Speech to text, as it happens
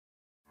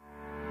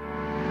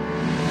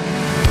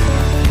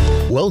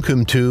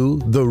Welcome to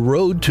The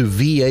Road to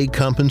VA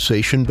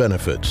Compensation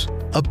Benefits,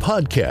 a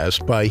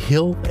podcast by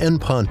Hill and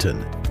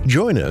Ponton.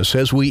 Join us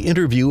as we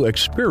interview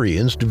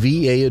experienced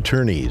VA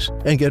attorneys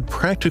and get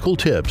practical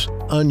tips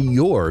on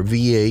your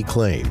VA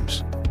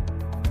claims.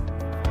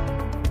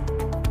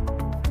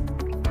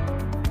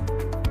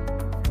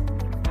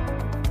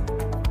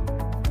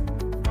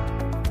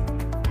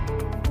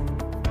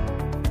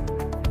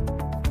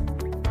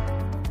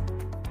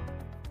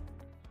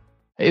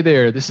 Hey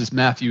there, this is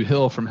Matthew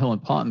Hill from Hill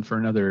and Ponton for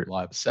another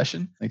live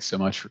session. Thanks so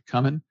much for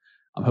coming.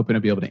 I'm hoping to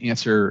be able to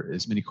answer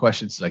as many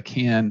questions as I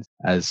can.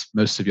 As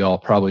most of y'all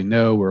probably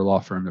know, we're a law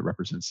firm that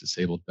represents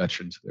disabled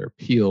veterans with their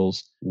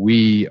appeals.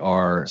 We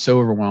are so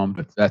overwhelmed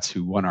with vets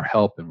who want our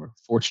help, and we're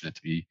fortunate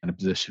to be in a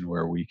position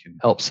where we can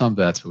help some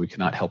vets, but we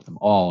cannot help them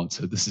all. And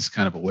so this is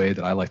kind of a way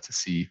that I like to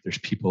see there's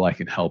people I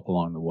can help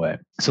along the way.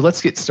 So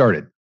let's get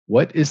started.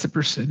 What is the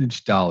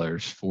percentage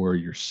dollars for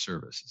your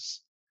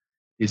services?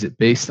 Is it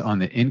based on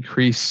the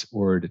increase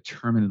or a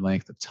determined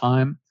length of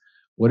time?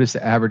 What is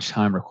the average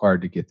time required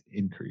to get the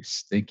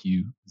increase? Thank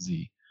you,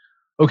 Z.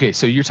 Okay,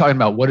 so you're talking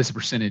about what is the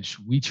percentage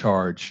we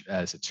charge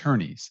as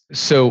attorneys.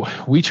 So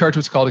we charge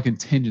what's called a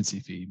contingency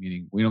fee,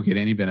 meaning we don't get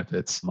any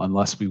benefits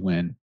unless we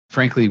win.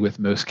 Frankly, with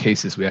most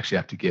cases, we actually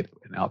have to get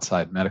an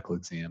outside medical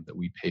exam that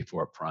we pay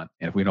for up front.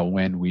 And if we don't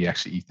win, we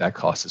actually eat that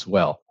cost as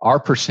well. Our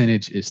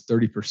percentage is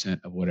 30%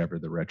 of whatever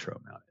the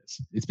retro amount is.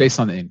 It's based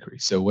on the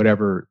increase. So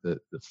whatever the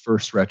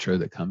first retro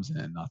that comes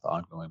in, not the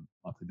ongoing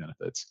monthly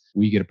benefits,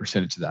 we get a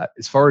percentage of that.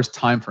 As far as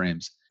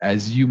timeframes,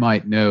 as you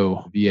might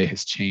know, VA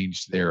has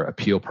changed their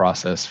appeal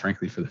process,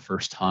 frankly, for the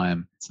first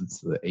time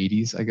since the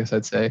 80s, I guess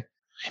I'd say.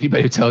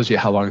 Anybody who tells you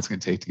how long it's going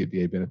to take to get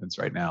VA benefits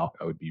right now,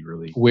 I would be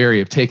really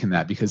wary of taking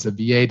that because the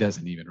VA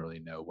doesn't even really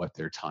know what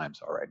their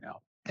times are right now.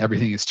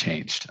 Everything has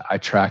changed. I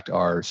tracked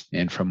ours,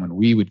 and from when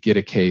we would get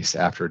a case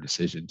after a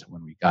decision to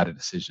when we got a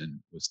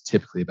decision was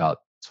typically about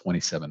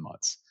 27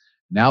 months.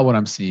 Now what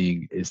I'm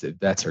seeing is that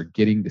vets are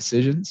getting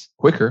decisions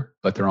quicker,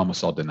 but they're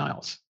almost all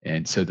denials.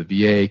 And so the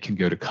VA can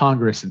go to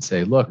Congress and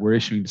say, look, we're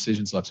issuing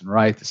decisions left and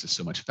right. This is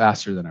so much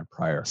faster than our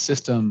prior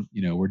system.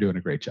 We're doing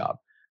a great job.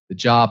 The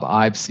job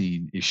I've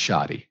seen is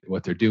shoddy.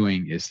 What they're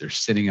doing is they're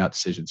sending out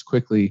decisions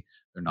quickly.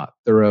 They're not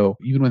thorough.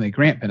 Even when they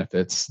grant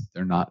benefits,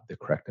 they're not the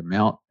correct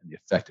amount and the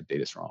effective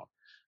date is wrong.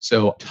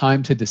 So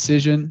time to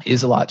decision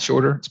is a lot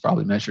shorter. It's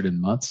probably measured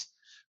in months,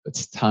 but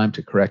it's time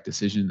to correct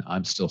decision.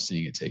 I'm still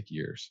seeing it take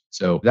years.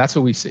 So that's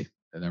what we see.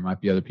 And there might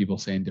be other people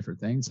saying different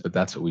things, but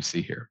that's what we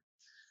see here.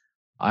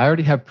 I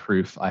already have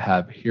proof I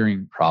have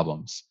hearing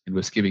problems and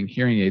was given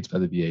hearing aids by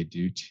the VA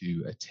due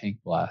to a tank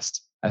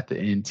blast at the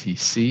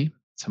NTC.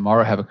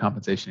 Tomorrow I have a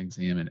compensation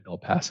exam in El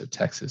Paso,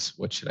 Texas.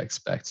 What should I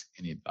expect?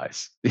 Any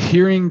advice? The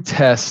hearing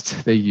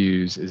test they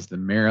use is the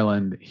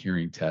Maryland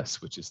hearing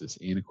test, which is this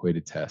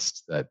antiquated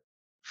test that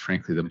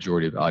frankly the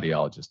majority of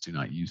audiologists do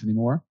not use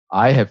anymore.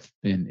 I have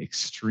been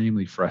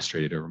extremely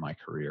frustrated over my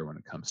career when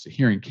it comes to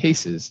hearing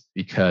cases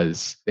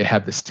because they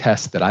have this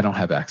test that I don't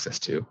have access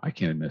to. I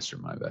can't administer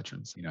my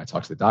veterans. I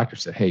talked to the doctor,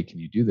 said, hey, can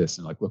you do this?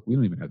 And like, look, we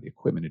don't even have the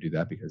equipment to do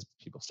that because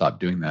people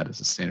stopped doing that as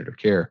a standard of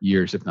care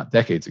years, if not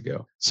decades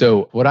ago.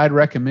 So what I'd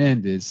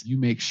recommend is you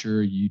make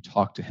sure you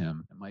talk to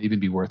him. It might even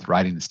be worth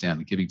writing this down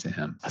and giving to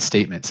him a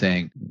statement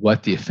saying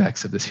what the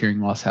effects of this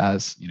hearing loss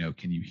has.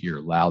 Can you hear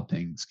loud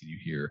things? Can you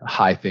hear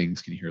high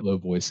things? Can you hear low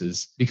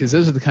voices? Because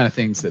those are the kind of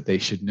things that they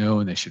should know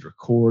and they should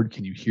record.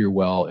 Can you hear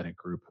well in a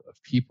group of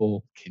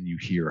people? Can you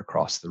hear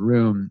across the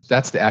room?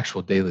 That's the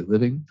actual daily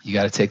living. You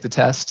got to take the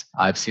test.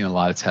 I've seen a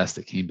lot of tests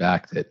that came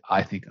back that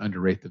I think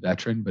underrate the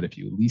veteran, but if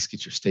you at least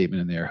get your statement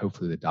in there,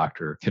 hopefully the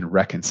doctor can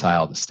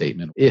reconcile the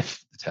statement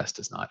if the test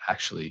does not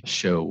actually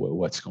show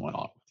what's going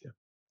on with you.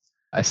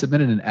 I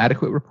submitted an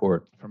adequate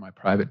report for my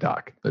private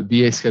doc, but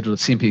VA scheduled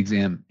a CMP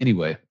exam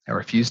anyway. I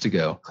refused to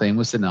go. Claim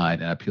was denied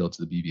and I appealed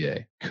to the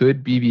BVA.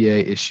 Could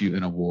BVA issue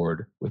an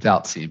award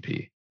without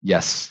CMP?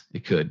 Yes,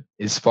 it could.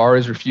 As far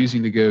as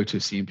refusing to go to a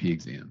CMP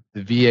exam,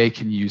 the VA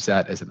can use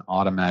that as an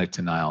automatic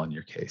denial in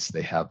your case.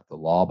 They have the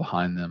law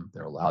behind them.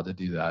 They're allowed to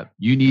do that.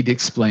 You need to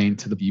explain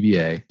to the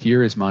BVA,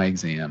 here is my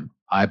exam.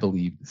 I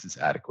believe this is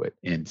adequate,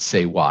 and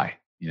say why.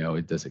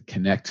 Does it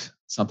connect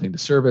something to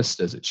service?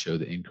 Does it show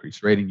the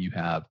increased rating you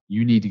have?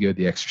 You need to go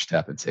the extra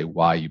step and say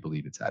why you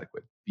believe it's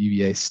adequate.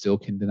 BVA still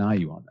can deny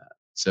you on that.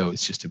 So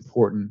it's just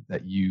important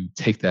that you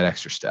take that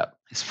extra step.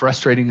 As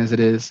frustrating as it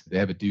is, they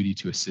have a duty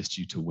to assist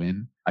you to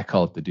win. I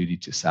call it the duty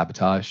to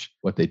sabotage.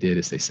 What they did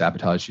is they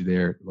sabotaged you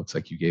there. It looks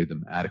like you gave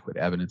them adequate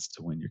evidence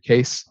to win your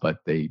case, but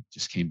they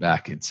just came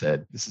back and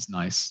said, this is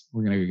nice.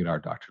 We're going to go get our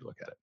doctor to look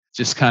at it.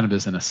 Just kind of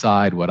as an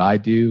aside, what I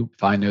do,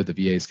 if I know the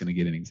VA is going to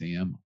get an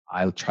exam,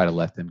 I'll try to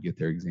let them get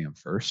their exam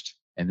first.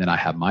 And then I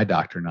have my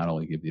doctor not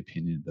only give the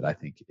opinion that I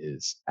think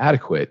is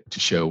adequate to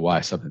show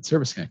why something's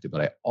service connected,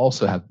 but I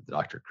also have the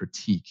doctor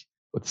critique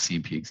what the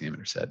CMP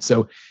examiner said.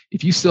 So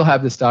if you still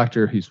have this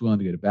doctor who's willing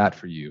to go to bat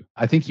for you,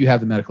 I think you have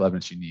the medical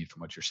evidence you need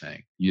from what you're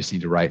saying. You just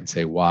need to write and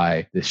say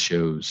why this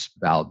shows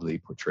validly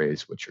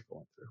portrays what you're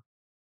going through.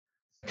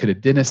 Could a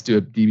dentist do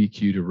a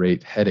DBQ to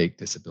rate headache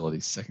disability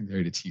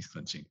secondary to teeth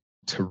clenching?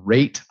 To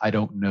rate, I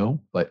don't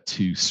know, but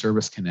to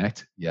service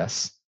connect,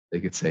 yes, they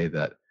could say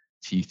that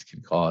teeth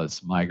can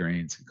cause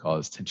migraines, can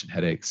cause tension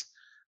headaches.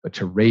 But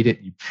to rate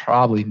it, you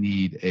probably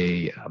need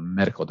a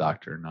medical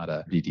doctor, not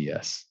a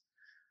VDS.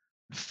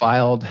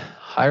 Filed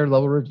higher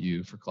level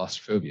review for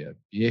claustrophobia.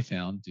 VA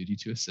found duty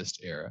to assist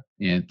error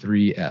and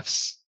 3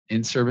 Fs: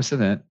 in-service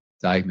event,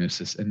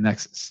 diagnosis, and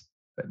nexus.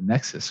 But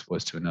nexus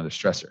was to another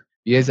stressor.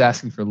 VA is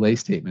asking for lay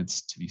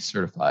statements to be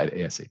certified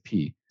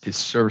ASAP. Is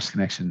service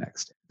connection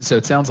next? So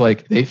it sounds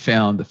like they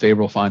found the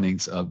favorable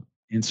findings of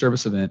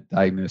in-service event,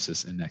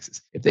 diagnosis, and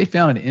nexus. If they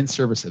found an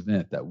in-service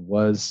event that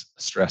was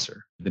a stressor,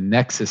 the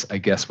nexus, I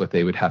guess what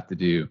they would have to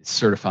do is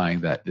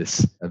certifying that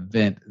this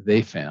event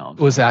they found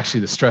was actually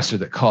the stressor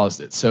that caused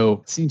it.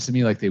 So it seems to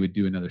me like they would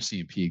do another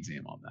C&P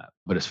exam on that.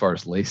 But as far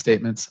as lay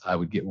statements, I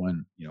would get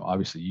one,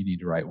 obviously you need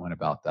to write one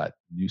about that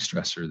new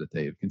stressor that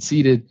they've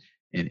conceded,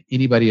 and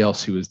anybody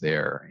else who was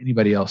there,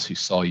 anybody else who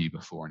saw you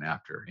before and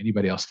after,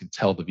 anybody else can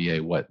tell the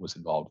VA what was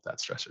involved with that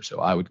stressor. So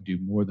I would do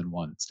more than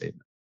one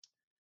statement.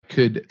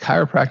 Could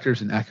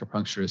chiropractors and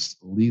acupuncturists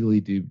legally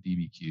do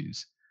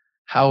DBQs?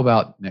 How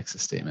about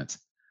nexus statements?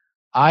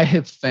 I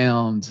have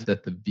found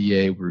that the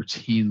VA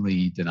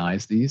routinely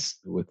denies these,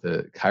 with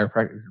the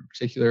chiropractor in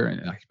particular and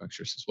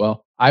acupuncturists as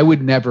well. I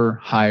would never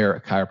hire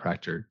a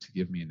chiropractor to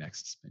give me a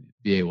nexus opinion.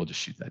 VA will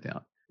just shoot that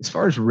down. As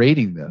far as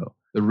rating, though,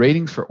 the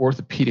ratings for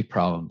orthopedic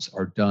problems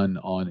are done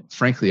on,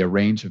 frankly, a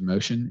range of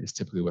motion is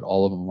typically what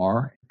all of them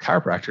are.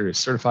 Chiropractor is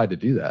certified to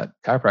do that.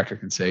 Chiropractor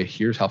can say,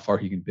 here's how far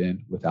he can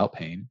bend without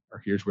pain,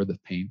 or here's where the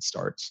pain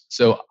starts.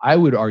 So I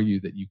would argue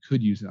that you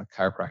could use a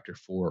chiropractor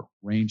for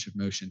range of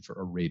motion for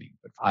a rating,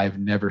 but I've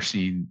never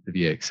seen the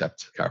VA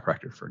accept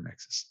chiropractor for a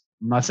nexus.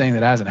 I'm not saying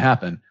that hasn't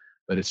happened,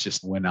 but it's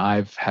just when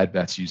I've had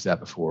vets use that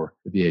before,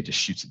 the VA just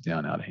shoots it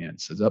down out of hand.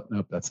 Says, oh,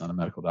 nope, that's not a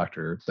medical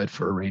doctor. But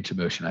for a range of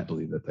motion, I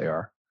believe that they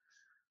are.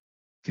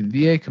 Can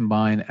VA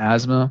combine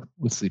asthma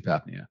with sleep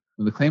apnea?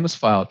 When the claim was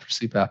filed for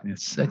sleep apnea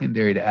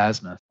secondary to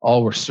asthma,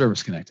 all were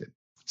service connected.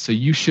 So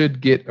you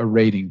should get a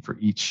rating for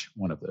each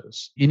one of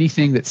those.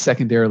 Anything that's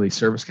secondarily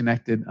service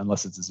connected,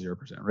 unless it's a 0%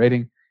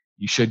 rating,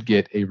 you should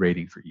get a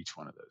rating for each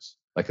one of those.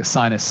 Like a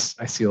sinus,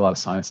 I see a lot of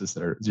sinuses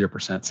that are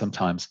 0%.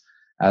 Sometimes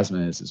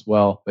asthma is as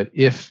well. But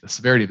if the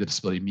severity of the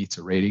disability meets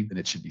a rating, then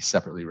it should be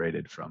separately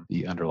rated from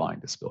the underlying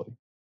disability.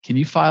 Can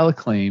you file a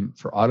claim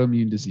for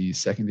autoimmune disease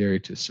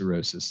secondary to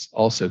cirrhosis,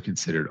 also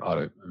considered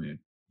autoimmune?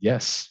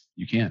 Yes,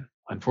 you can.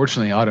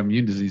 Unfortunately,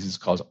 autoimmune diseases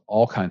cause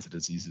all kinds of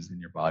diseases in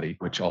your body,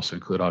 which also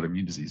include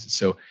autoimmune diseases.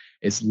 So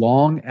as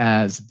long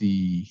as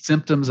the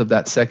symptoms of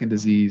that second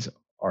disease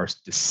are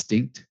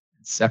distinct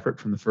and separate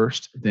from the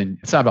first, then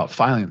it's not about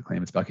filing the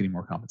claim, it's about getting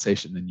more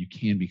compensation. Then you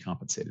can be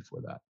compensated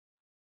for that.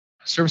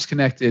 Service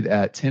connected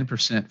at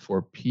 10%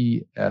 for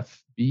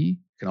PFB.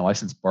 Can a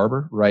licensed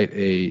barber write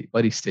a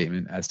buddy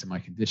statement as to my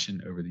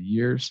condition over the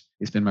years?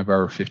 He's been my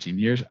barber 15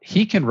 years.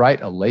 He can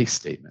write a lay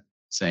statement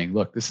saying,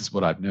 look, this is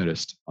what I've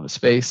noticed on his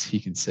face. He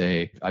can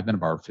say, I've been a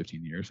barber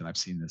 15 years and I've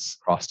seen this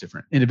across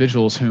different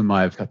individuals whom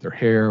I've cut their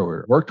hair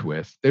or worked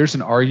with. There's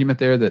an argument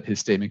there that his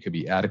statement could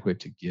be adequate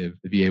to give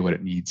the VA what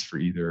it needs for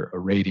either a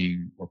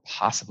rating or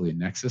possibly a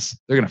nexus.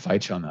 They're going to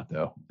fight you on that,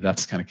 though.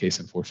 That's the kind of case,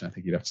 unfortunately, I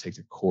think you'd have to take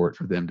to court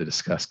for them to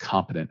discuss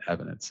competent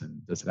evidence.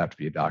 And does it have to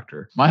be a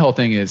doctor? My whole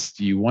thing is,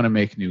 do you want to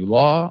make new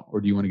law or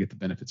do you want to get the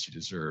benefits you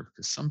deserve?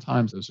 Because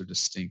sometimes those are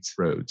distinct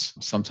roads.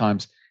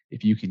 Sometimes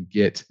if you can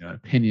get an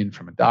opinion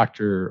from a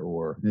doctor,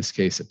 or in this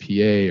case, a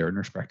PA or a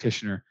nurse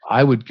practitioner,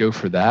 I would go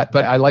for that.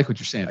 But I like what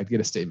you're saying. I'd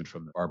get a statement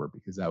from the barber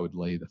because that would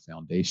lay the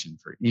foundation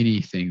for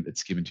anything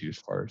that's given to you as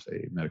far as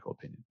a medical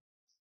opinion.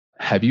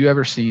 Have you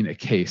ever seen a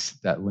case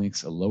that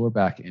links a lower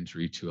back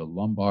injury to a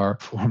lumbar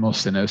formal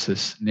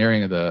stenosis,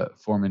 narrowing of the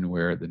foramen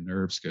where the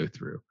nerves go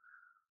through?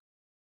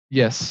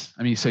 Yes.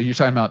 I mean, so you're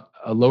talking about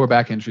a lower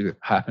back injury that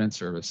happened in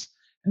service,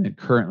 and then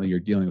currently you're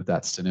dealing with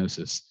that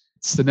stenosis.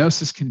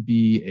 Stenosis can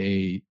be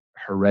a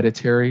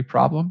hereditary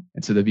problem.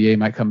 And so the VA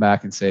might come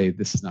back and say,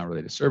 this is not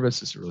related to service,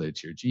 this is related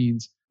to your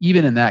genes.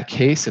 Even in that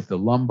case, if the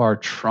lumbar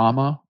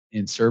trauma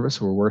in service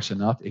were worse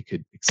enough, it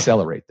could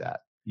accelerate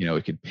that.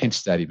 It could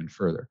pinch that even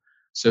further.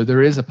 So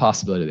there is a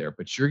possibility there,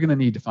 but you're going to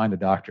need to find a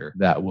doctor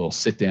that will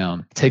sit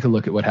down, take a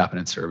look at what happened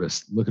in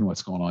service, look at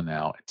what's going on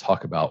now, and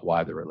talk about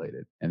why they're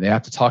related. And they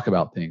have to talk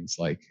about things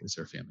like, is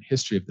there a family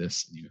history of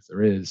this? And if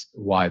there is,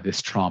 why this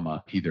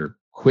trauma either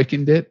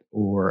quickened it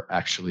or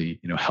actually,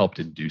 helped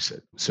induce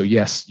it. So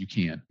yes, you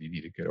can. You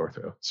need a good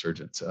ortho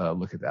surgeon to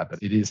look at that,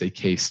 but it is a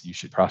case you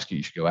should prosecute,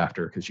 you should go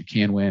after, because you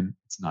can win.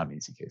 It's not an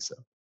easy case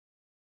though.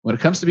 When it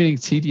comes to being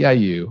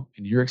TDIU,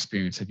 in your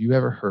experience, have you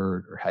ever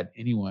heard or had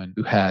anyone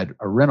who had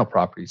a rental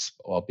properties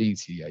while being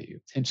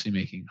TDIU, potentially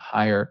making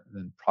higher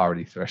than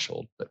poverty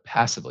threshold, but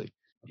passively?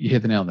 You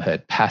hit the nail on the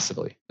head,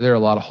 passively. There are a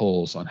lot of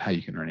holes on how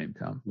you can earn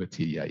income with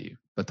TDIU.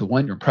 But the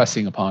one you're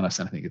pressing upon us,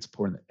 and I think it's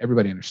important that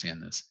everybody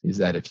understand this, is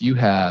that if you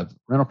have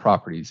rental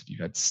properties, if you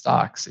had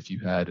stocks, if you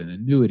had an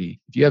annuity,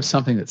 if you have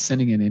something that's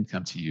sending in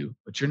income to you,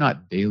 but you're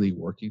not daily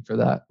working for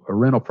that, a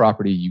rental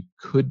property you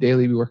could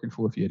daily be working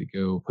for if you had to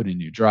go put in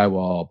new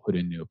drywall, put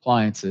in new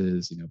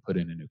appliances, put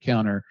in a new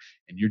counter,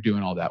 and you're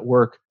doing all that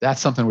work, that's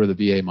something where the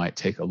VA might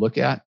take a look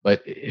at.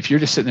 But if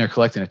you're just sitting there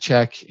collecting a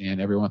check and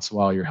every once in a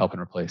while you're helping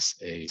replace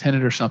a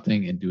tenant or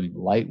something and doing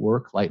light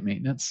work, light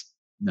maintenance,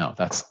 no,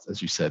 that's,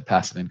 as you said,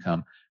 passive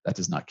income. That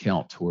does not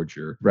count towards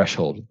your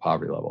threshold of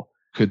poverty level.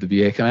 Could the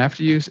VA come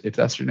after you if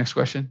that's your next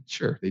question?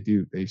 Sure, they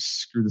do. They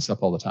screw this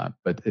up all the time.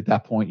 But at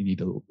that point, you need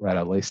to write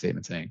out a lay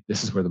statement saying,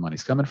 this is where the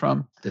money's coming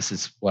from. This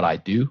is what I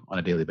do on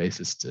a daily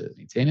basis to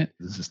maintain it.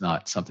 This is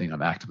not something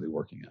I'm actively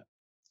working at.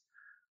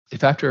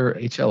 If after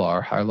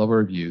HLR, higher level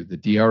review, the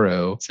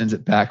DRO sends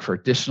it back for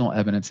additional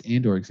evidence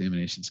and or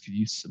examinations, can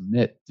you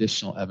submit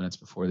additional evidence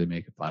before they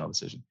make a final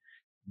decision?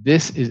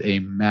 This is a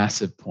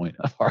massive point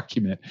of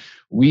argument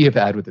we have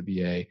had with the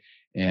VA,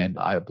 and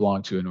I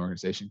belong to an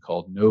organization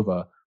called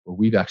NOVA, where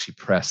we've actually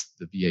pressed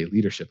the VA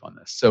leadership on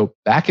this. So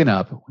backing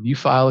up, when you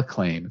file a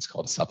claim, it's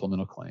called a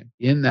supplemental claim.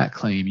 In that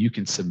claim, you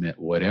can submit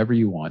whatever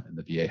you want, and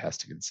the VA has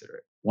to consider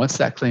it. Once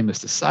that claim is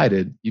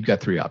decided, you've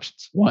got three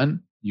options.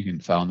 One, you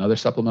can file another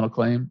supplemental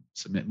claim,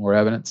 submit more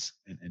evidence,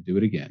 and do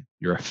it again.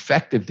 Your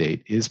effective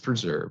date is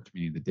preserved,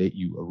 meaning the date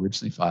you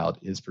originally filed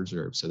is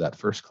preserved. So that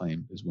first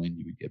claim is when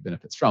you would get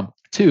benefits from.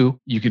 Two,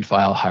 you can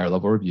file a higher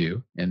level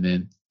review. And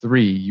then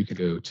three, you can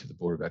go to the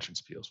Board of Veterans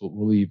Appeals.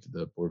 We'll leave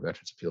the Board of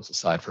Veterans Appeals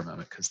aside for a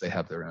moment because they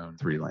have their own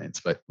three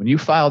lanes. But when you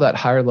file that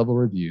higher level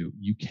review,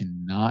 you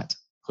cannot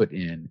put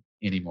in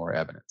any more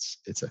evidence.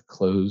 It's a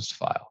closed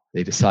file.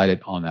 They decided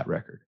on that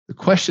record. The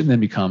question then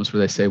becomes where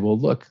they say, well,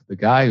 look, the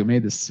guy who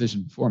made this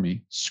decision before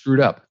me screwed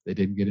up. They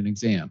didn't get an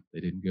exam.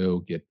 They didn't go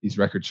get these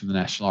records from the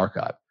National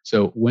Archive.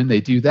 So when they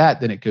do that,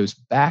 then it goes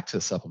back to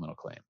the supplemental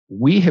claim.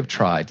 We have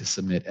tried to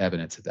submit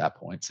evidence at that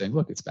point saying,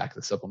 look, it's back to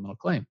the supplemental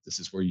claim. This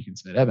is where you can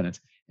submit evidence.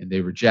 And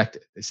they reject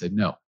it. They said,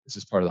 no, this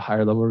is part of the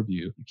higher level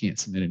review. You can't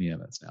submit any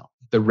evidence now.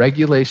 The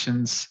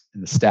regulations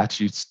and the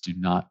statutes do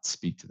not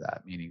speak to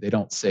that, meaning they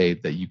don't say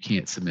that you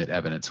can't submit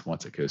evidence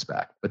once it goes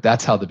back. But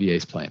that's how the VA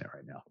is playing it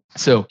right now.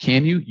 So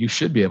can you? You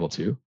should be able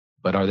to,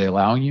 but are they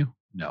allowing you?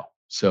 No.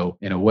 So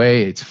in a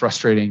way, it's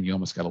frustrating. You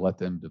almost got to let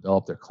them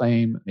develop their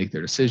claim, make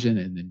their decision,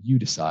 and then you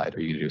decide,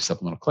 are you going to do a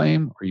supplemental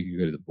claim or are you going to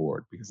go to the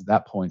board? Because at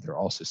that point, they're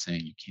also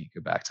saying you can't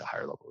go back to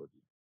higher level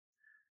review.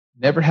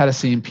 Never had a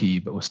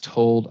CMP, but was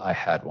told I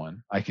had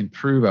one. I can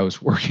prove I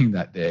was working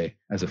that day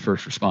as a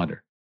first responder.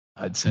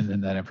 I'd send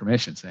in that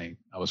information saying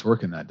I was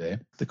working that day.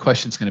 The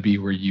question's going to be,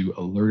 were you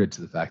alerted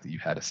to the fact that you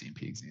had a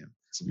CMP exam?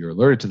 So if you're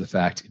alerted to the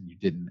fact and you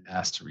didn't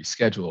ask to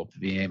reschedule,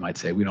 the VA might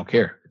say, we don't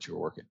care that you were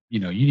working. You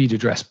need to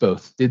address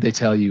both. Did they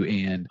tell you,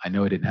 and I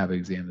know I didn't have an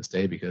exam this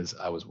day because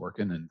I was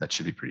working, and that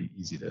should be pretty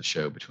easy to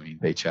show between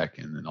paycheck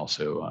and then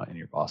also in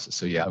your bosses.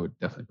 So yeah, I would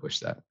definitely push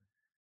that.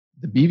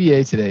 The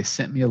BVA today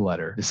sent me a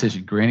letter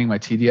decision granting my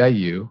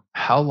TDIU.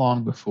 How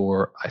long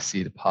before I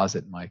see a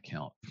deposit in my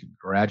account?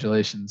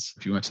 Congratulations.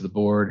 If you went to the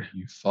board,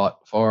 you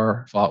fought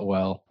far, fought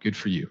well. Good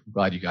for you. I'm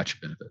glad you got your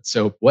benefits.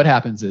 So what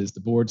happens is the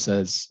board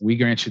says, we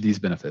grant you these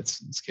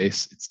benefits. In this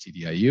case, it's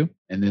TDIU.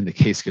 And then the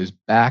case goes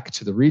back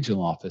to the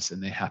regional office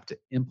and they have to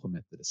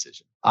implement the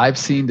decision. I've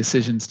seen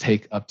decisions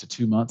take up to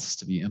 2 months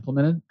to be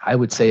implemented. I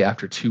would say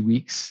after 2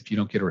 weeks, if you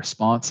don't get a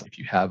response, if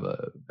you have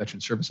a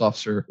veteran service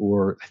officer,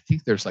 or I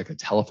think there's like a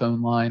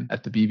telephone line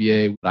at the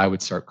BVA, I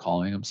would start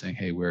calling them saying,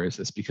 hey, where is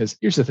this? Because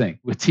here's the thing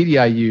with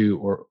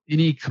TDIU or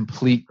any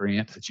complete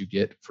grant that you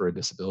get for a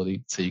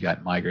disability, say you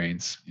got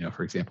migraines,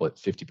 for example, at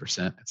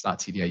 50%, it's not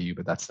TDIU,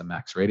 but that's the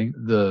max rating.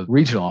 The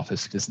regional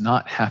office does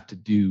not have to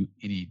do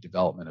any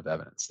development of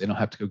evidence. They don't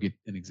have to go get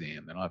an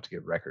exam. They don't have to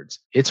get records.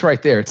 It's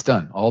right there. It's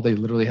done. All they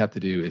literally have to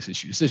do is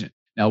issue a decision.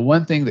 Now,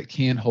 one thing that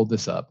can hold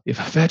this up, if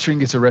a veteran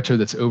gets a retro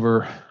that's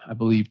over, I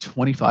believe,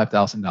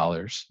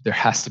 $25,000, there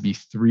has to be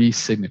 3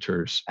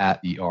 signatures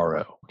at the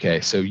RO. Okay,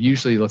 so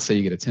usually, let's say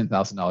you get a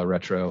 $10,000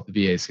 retro,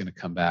 the VA is going to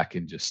come back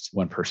and just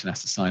one person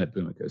has to sign it,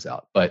 boom, it goes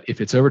out. But if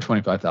it's over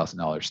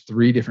 $25,000,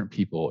 3 different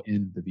people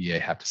in the VA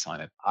have to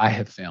sign it. I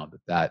have found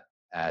that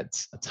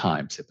adds a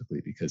time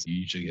typically because you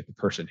usually get the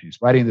person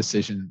who's writing the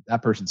decision,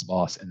 that person's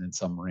boss, and then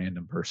some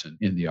random person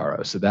in the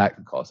RO. So that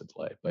can cause a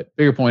delay. But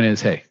bigger point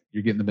is, hey,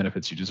 you're getting the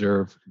benefits you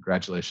deserve.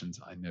 Congratulations.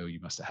 I know you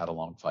must have had a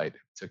long fight.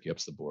 It took you up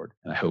to the board.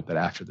 And I hope that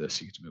after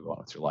this, you get to move on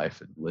with your life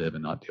and live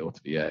and not deal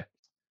with the VA.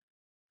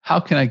 How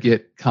can I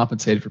get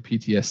compensated for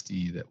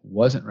PTSD that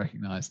wasn't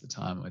recognized at the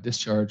time of my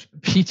discharge?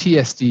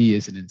 PTSD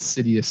is an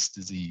insidious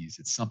disease.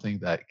 It's something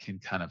that can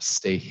kind of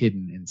stay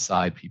hidden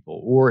inside people,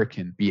 or it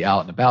can be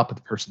out and about, but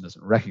the person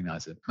doesn't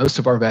recognize it. Most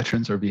of our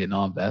veterans are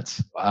Vietnam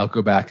vets. I'll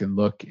go back and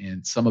look,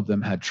 and some of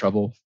them had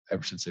trouble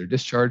ever since their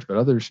discharge, but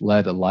others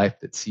led a life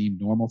that seemed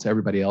normal to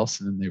everybody else,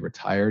 and then they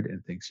retired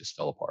and things just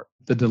fell apart.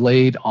 The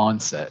delayed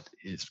onset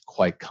is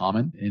quite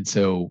common, and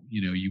so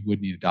you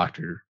would need a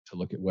doctor to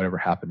look at whatever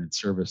happened in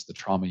service, the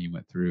trauma you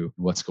went through,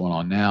 what's going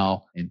on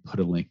now, and put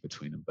a link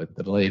between them. But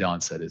the delayed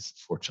onset is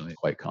fortunately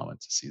quite common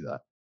to see that.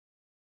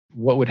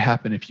 What would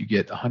happen if you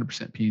get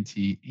 100%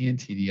 PNT and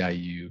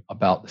TDIU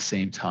about the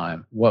same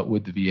time? What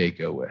would the VA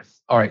go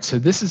with? All right, so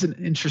this is an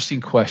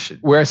interesting question.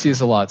 Where I see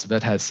this a lot, so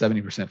vet has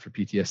 70% for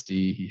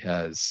PTSD, he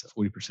has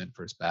 40%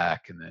 for his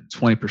back, and then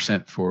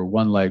 20% for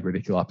one leg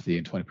radiculopathy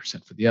and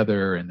 20% for the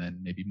other, and then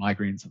maybe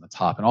migraines on the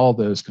top, and all of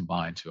those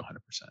combine to 100%.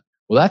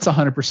 Well, that's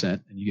 100%,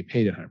 and you get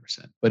paid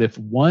 100%. But if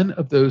one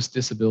of those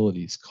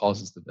disabilities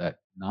causes the vet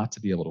not to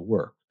be able to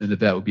work, then the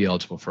vet would be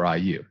eligible for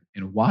IU.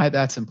 And why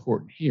that's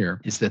important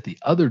here is that the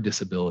other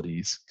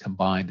disabilities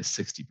combine to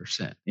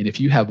 60%. And if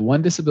you have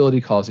one disability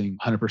causing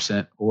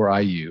 100% or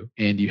IU,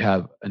 and you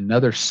have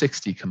another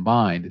 60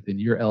 combined, then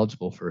you're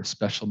eligible for a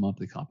special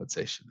monthly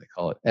compensation. They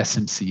call it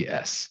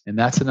SMCS. And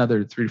that's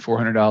another $300 to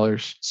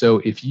 $400. So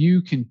if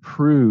you can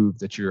prove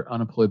that your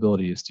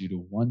unemployability is due to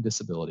one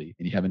disability,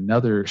 and you have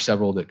another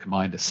several that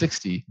combine to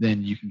 60,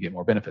 then you can get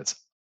more benefits.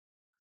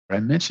 I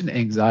mentioned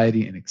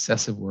anxiety and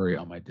excessive worry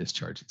on my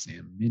discharge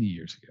exam many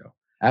years ago.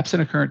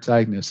 Absent a current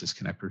diagnosis,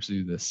 can I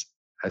pursue this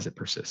as it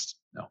persists?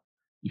 No.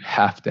 You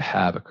have to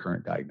have a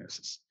current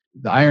diagnosis.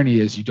 The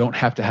irony is you don't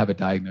have to have a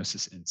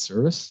diagnosis in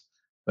service,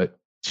 but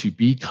to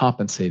be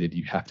compensated,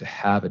 you have to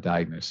have a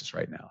diagnosis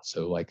right now.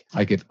 So like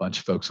I get a bunch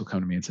of folks who come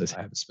to me and says,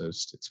 I have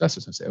exposed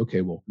asbestos. And I say,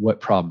 okay, well, what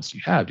problems do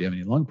you have? Do you have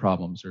any lung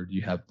problems or do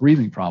you have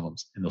breathing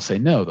problems? And they'll say,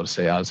 no, they'll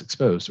say I was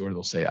exposed, or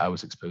they'll say I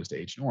was exposed to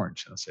Agent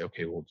Orange. And I'll say,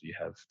 okay, well, do you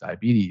have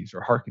diabetes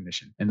or heart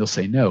condition? And they'll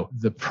say, no.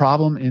 The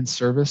problem in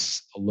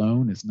service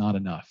alone is not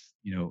enough.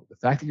 The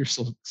fact that you're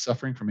still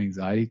suffering from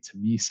anxiety to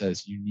me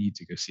says you need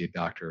to go see a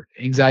doctor.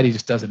 Anxiety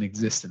just doesn't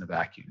exist in a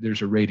vacuum.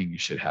 There's a rating you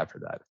should have for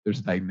that. There's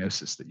a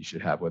diagnosis that you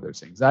should have, whether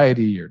it's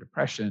anxiety or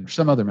depression or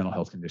some other mental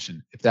health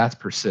condition. If that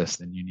persists,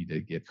 then you need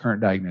to get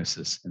current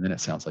diagnosis, and then it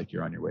sounds like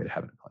you're on your way to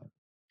having a claim.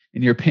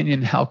 In your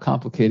opinion, how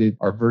complicated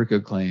are vertigo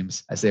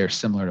claims as they are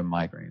similar to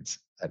migraines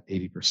at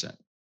 80%?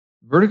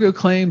 Vertigo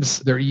claims,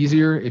 they're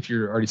easier if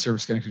you're already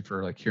service connected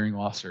for like hearing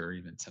loss or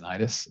even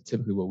tinnitus.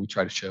 Typically what we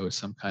try to show is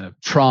some kind of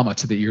trauma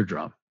to the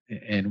eardrum.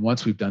 And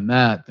once we've done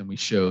that, then we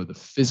show the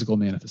physical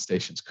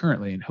manifestations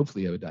currently, and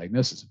hopefully you have a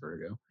diagnosis of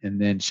vertigo,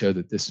 and then show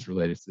that this is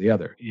related to the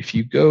other. If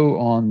you go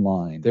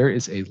online, there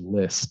is a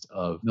list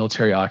of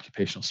military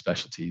occupational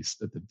specialties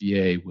that the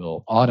VA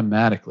will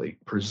automatically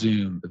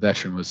presume the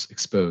veteran was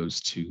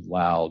exposed to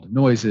loud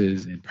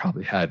noises and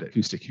probably had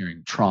acoustic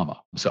hearing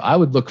trauma. So I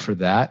would look for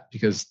that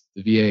because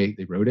the VA,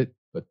 they wrote it,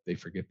 but they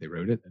forget they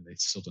wrote it and they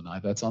still deny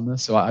vets on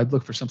this. So I'd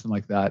look for something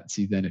like that and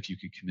see then if you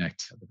could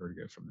connect the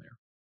vertigo from there.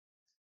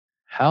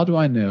 How do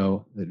I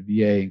know that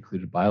VA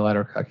included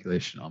bilateral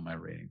calculation on my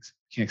ratings?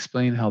 Can you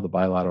explain how the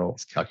bilateral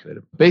is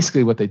calculated?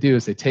 Basically, what they do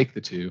is they take the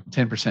two,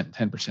 10%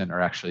 and 10% are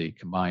actually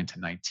combined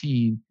to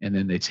 19, and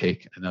then they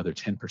take another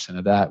 10%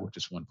 of that, which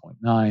is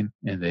 1.9,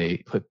 and they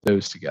put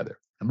those together.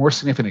 The more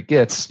significant it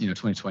gets,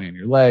 20/20 on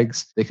your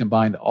legs, they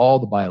combine all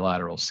the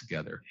bilaterals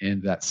together,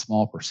 and that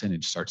small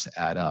percentage starts to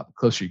add up. The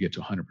closer you get to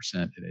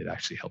 100%, it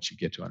actually helps you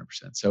get to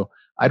 100%. So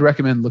I'd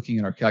recommend looking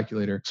at our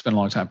calculator, spend a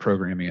long time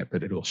programming it,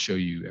 but it'll show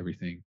you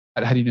everything.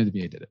 How do you know the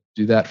VA did it?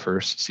 Do that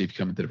first, see if you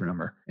come with a different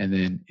number. And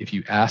then if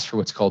you ask for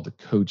what's called the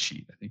code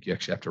sheet, I think you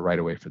actually have to write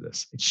away for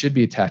this. It should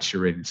be attached to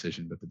your rating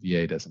decision, but the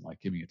VA doesn't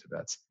like giving it to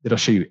vets. It'll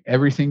show you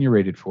everything you're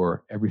rated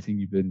for, everything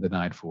you've been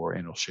denied for,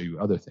 and it'll show you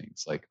other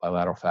things like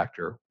bilateral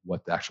factor,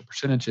 what the actual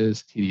percentage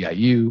is,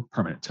 TDIU,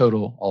 permanent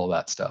total, all of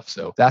that stuff.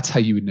 So that's how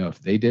you would know if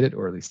they did it,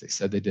 or at least they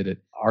said they did it.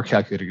 Our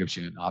calculator gives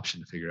you an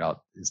option to figure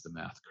out, is the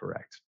math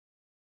correct?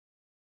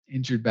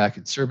 Injured back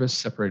in service,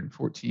 separated in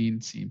 14,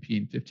 CMP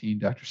in 15.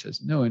 Doctor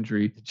says no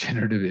injury,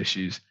 degenerative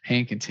issues.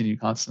 Pain continued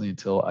constantly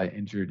until I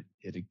injured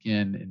it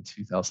again in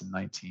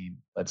 2019,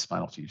 led to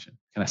spinal fusion.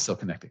 Can I still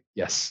connect it?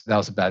 Yes, that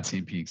was a bad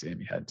CMP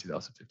exam you had in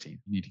 2015.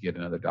 You need to get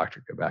another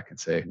doctor to go back and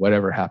say,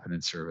 whatever happened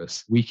in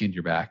service weakened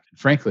your back. And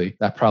frankly,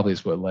 that probably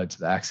is what led to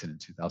the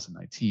accident in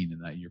 2019,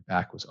 and that your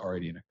back was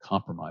already in a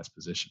compromised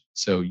position.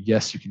 So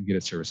yes, you can get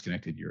it service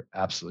connected. You're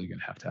absolutely going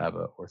to have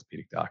an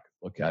orthopedic doc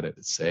look at it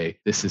and say,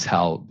 this is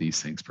how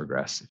these things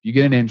progress. If you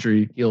get an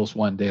injury, heals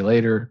one day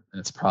later, then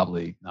it's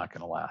probably not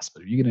going to last.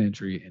 But if you get an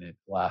injury and it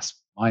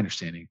lasts, my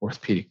understanding,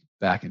 orthopedic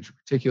back injury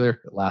in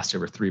particular, it lasts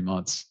over 3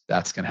 months,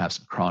 that's going to have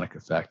some chronic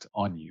effect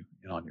on you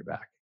and on your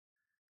back.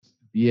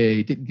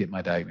 VA didn't get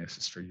my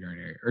diagnosis for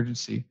urinary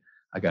urgency.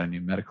 I got a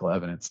new medical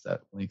evidence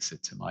that links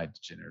it to my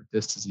degenerative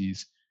disc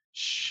disease.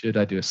 Should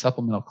I do a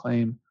supplemental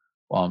claim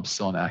while I'm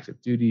still on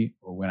active duty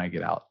or when I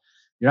get out?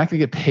 You're not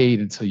going to get paid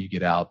until you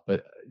get out,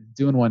 but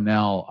doing one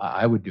now,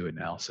 I would do it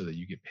now so that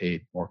you get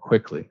paid more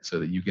quickly, so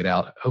that you get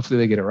out. Hopefully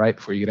they get it right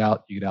before you get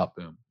out,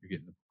 boom, you're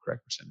getting the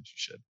correct percentage you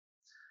should.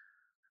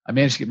 I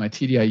managed to get my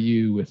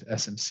TDIU with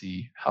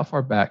SMC. How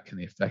far back can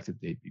the effective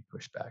date be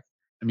pushed back?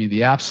 I mean,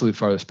 the absolute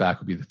farthest back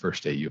would be the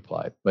first day you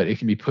applied, but it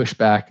can be pushed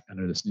back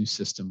under this new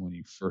system when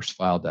you first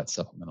filed that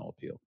supplemental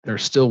appeal. There are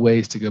still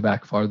ways to go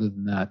back farther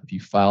than that. If you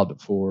filed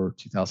before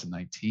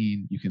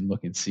 2019, you can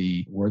look and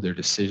see were there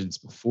decisions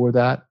before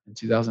that in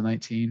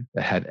 2019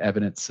 that had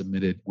evidence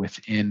submitted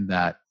within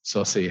that So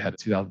let's say you had a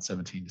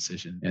 2017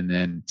 decision, and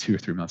then 2 or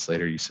 3 months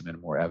later, you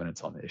submitted more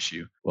evidence on the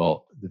issue.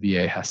 Well, the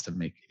VA has to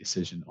make a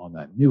decision on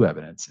that new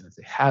evidence. And if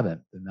they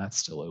haven't, then that's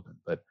still open.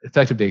 But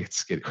effective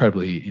dates get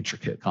incredibly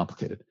intricate,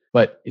 complicated.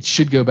 But it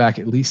should go back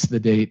at least to the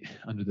date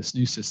under this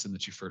new system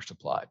that you first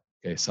applied.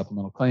 Okay,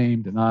 supplemental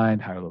claim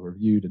denied, higher level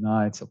review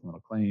denied,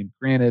 supplemental claim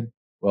granted.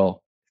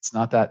 Well, it's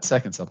not that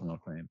second supplemental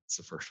claim, it's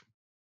the first one.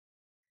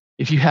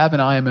 If you have an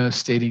IMO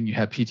stating you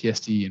have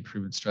PTSD and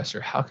proven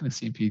stressor, how can a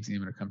C&P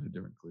examiner come to a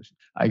different conclusion?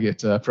 I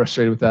get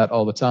frustrated with that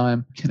all the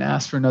time. You can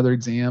ask for another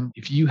exam.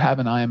 If you have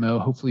an IMO,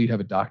 hopefully you have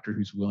a doctor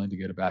who's willing to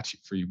go to bat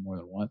for you more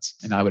than once.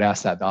 And I would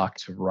ask that doc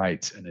to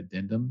write an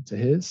addendum to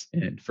his.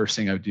 And first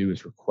thing I would do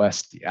is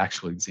request the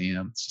actual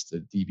exam. It's just a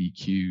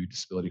DBQ,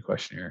 disability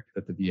questionnaire,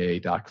 that the VA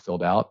doc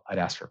filled out. I'd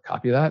ask for a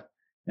copy of that.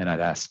 And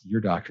I'd ask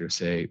your doctor to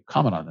say,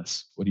 comment on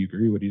this. What do you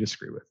agree? What do you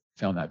disagree with?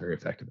 Found that very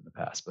effective in the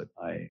past, but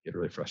I get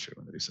really frustrated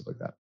when they do stuff like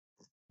that.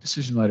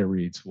 Decision letter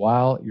reads,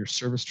 while your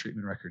service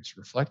treatment records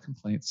reflect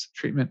complaints,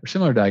 treatment, or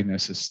similar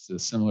diagnosis to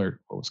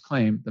similar what was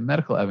claimed, the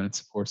medical evidence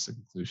supports the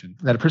conclusion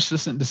that a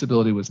persistent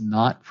disability was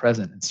not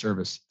present in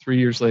service. 3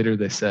 years later,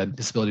 they said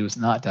disability was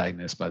not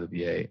diagnosed by the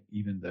VA,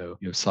 even though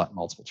you have sought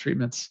multiple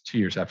treatments. 2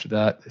 years after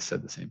that, they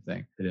said the same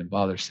thing. They didn't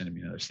bother sending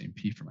me another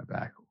C&P for my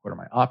back. What are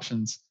my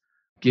options?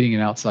 Getting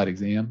an outside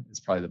exam is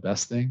probably the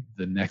best thing.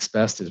 The next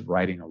best is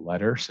writing a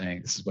letter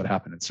saying, this is what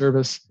happened in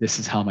service. This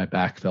is how my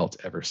back felt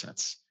ever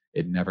since.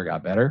 It never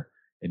got better.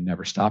 It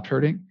never stopped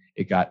hurting.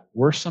 It got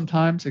worse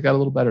sometimes. It got a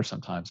little better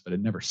sometimes, but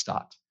it never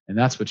stopped. And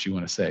that's what you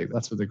want to say.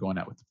 That's what they're going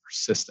at with the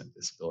persistent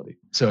disability.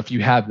 So if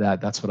you have that,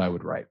 that's what I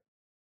would write.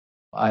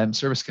 I am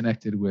service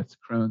connected with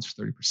Crohn's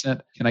for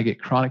 30%. Can I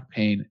get chronic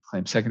pain,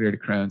 claim secondary to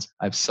Crohn's?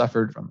 I've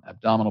suffered from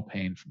abdominal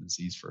pain from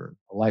disease for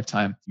a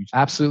lifetime. You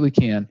absolutely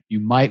can. You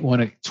might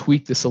want to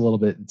tweak this a little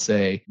bit and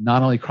say,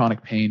 not only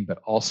chronic pain, but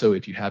also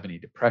if you have any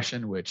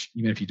depression, which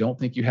even if you don't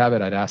think you have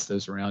it, I'd ask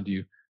those around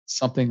you.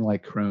 Something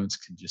like Crohn's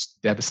can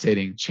just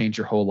devastating, change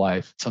your whole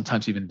life,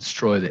 sometimes even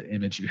destroy the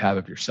image you have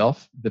of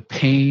yourself. The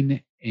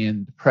pain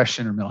and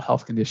depression or mental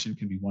health condition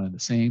can be one and the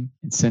same.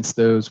 And since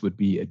those would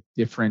be a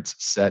different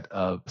set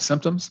of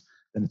symptoms,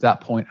 then at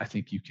that point, I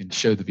think you can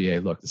show the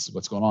VA, look, this is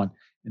what's going on.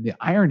 And the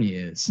irony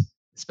is,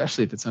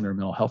 especially if it's under a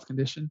mental health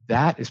condition,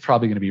 that is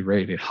probably going to be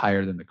rated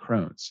higher than the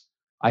Crohn's.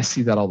 I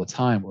see that all the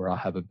time where I'll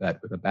have a vet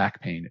with a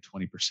back pain at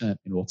 20% and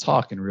we'll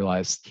talk and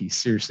realize he's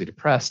seriously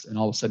depressed. And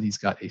all of a sudden he's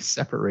got a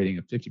separate rating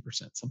of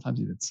 50%,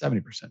 sometimes even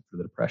 70% for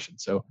the depression.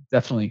 So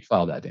definitely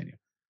file that, Daniel.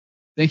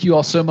 Thank you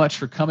all so much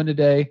for coming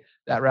today.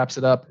 That wraps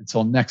it up.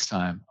 Until next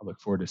time, I look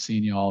forward to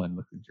seeing you all and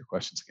looking at your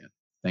questions again.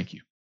 Thank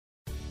you.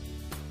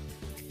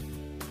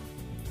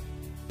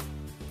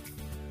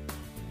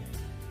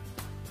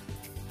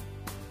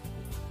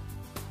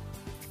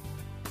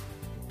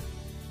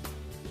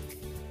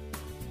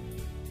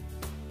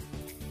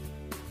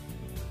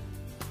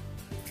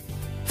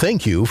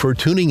 Thank you for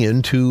tuning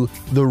in to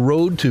The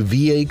Road to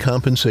VA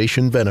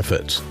Compensation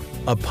Benefits,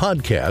 a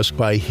podcast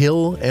by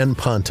Hill and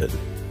Ponton.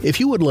 If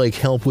you would like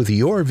help with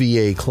your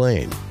VA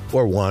claim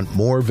or want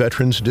more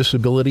veterans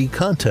disability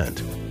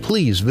content,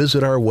 please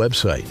visit our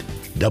website,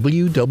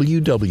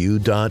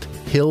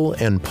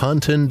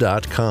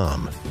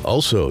 www.hillandponton.com.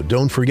 Also,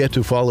 don't forget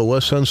to follow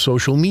us on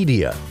social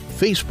media,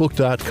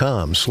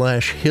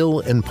 facebook.com/Hill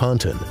and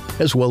Ponton,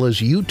 as well as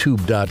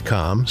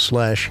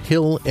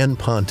youtube.com/Hill and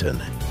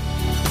Ponton.